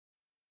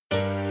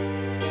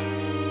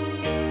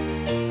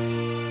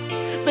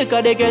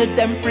Because the girls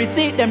them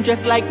pretty, them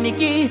just like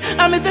Nikki.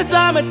 I miss the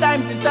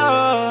summertime in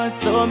town.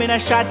 So me in a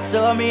shot,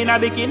 so me in a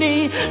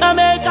bikini. I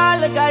make all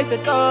the guys to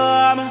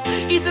come.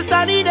 It's a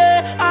sunny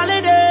day,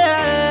 holiday.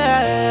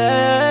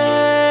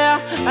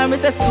 I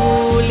miss the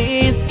school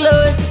is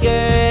closed,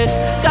 girls.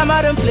 Come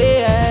out and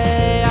play.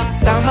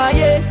 Summer,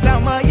 yeah,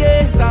 summer,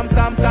 yeah.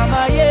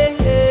 Summer, yeah.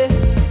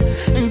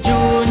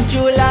 June,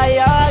 July,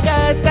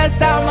 August, a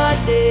summer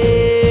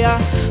day.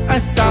 A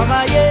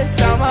summer, yeah,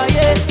 summer,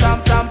 yeah.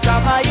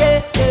 Summer,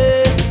 yeah.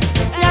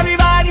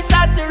 Everybody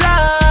start to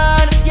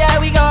run. Yeah,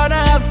 we gonna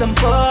have some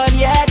fun.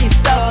 Yeah, this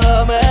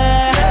summer.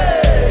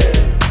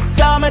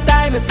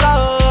 Summertime is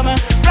come.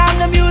 From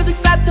the music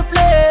start to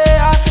play.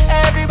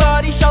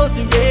 Everybody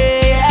shouting,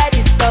 yeah,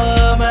 this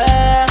summer.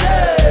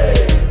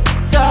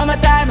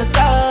 Summertime is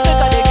come.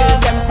 Because the girls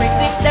them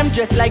pretty, them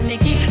dressed like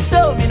Nikki.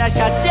 So me na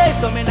shot, yeah,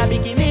 so me na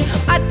bikini.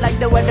 Hot like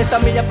the weather, so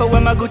me up for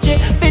wear my Gucci.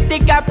 Fit the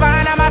cap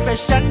on and my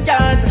fashion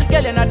Johns.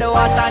 Girl in the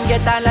water and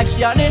get on like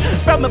she on it.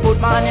 From me put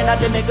my hand in at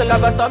the middle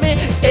of a tummy.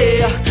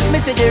 Hey, me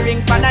see the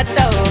ring pan a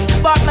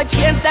tongue, but my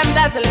chains them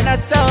dazzle in the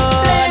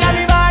sun.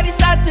 Everybody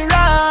start to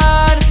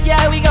run.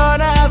 Yeah, we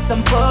gonna have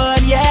some fun.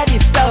 Yeah,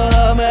 this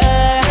summer.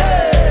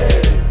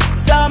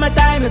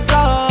 Summertime is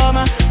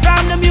come.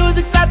 From the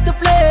music start to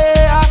play.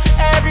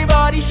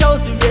 Everybody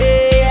shout to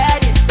me. Yeah,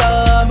 this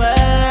summer.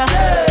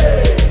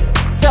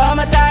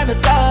 Summertime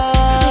is come.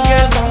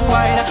 Girl, come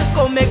wine.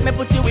 Come make me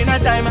put you in a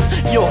time.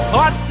 You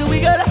hot to we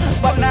girl,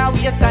 but now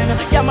waste time.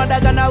 Your mother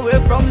gonna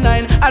work from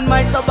 9 and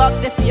might go back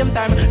the same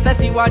time. So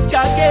see what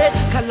you get.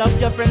 Call up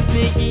your friends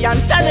Mickey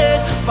and Shannon.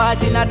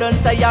 Party not done,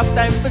 so you have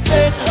time for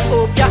sit.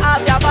 Hope you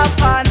have your back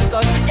pants,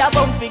 cause you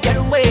won't forget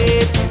to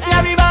wait.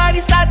 Everybody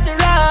start to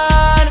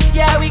run.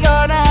 Yeah, we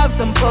gonna have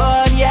some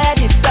fun. Yeah,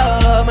 this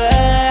summer.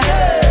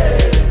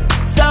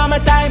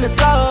 Summertime is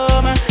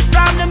come.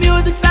 From the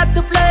music start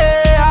to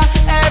play.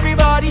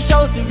 Everybody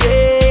shout to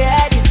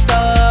yeah, this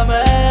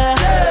summer.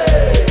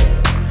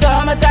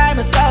 Summertime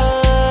is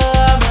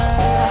come.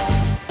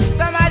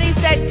 Somebody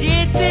said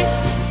GT.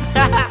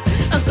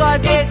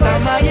 Cause it's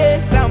summer, yeah,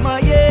 summer,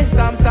 yeah.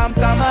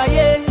 Summer,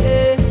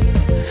 yeah.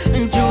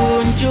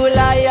 June,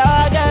 July,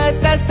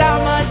 August, a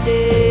summer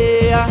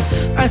day.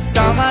 A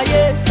summer,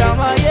 yeah,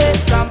 summer, yeah.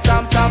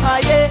 Summer,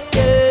 yeah.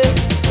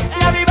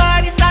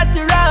 Everybody start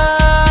to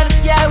run.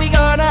 Yeah, we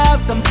gonna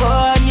have some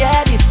fun.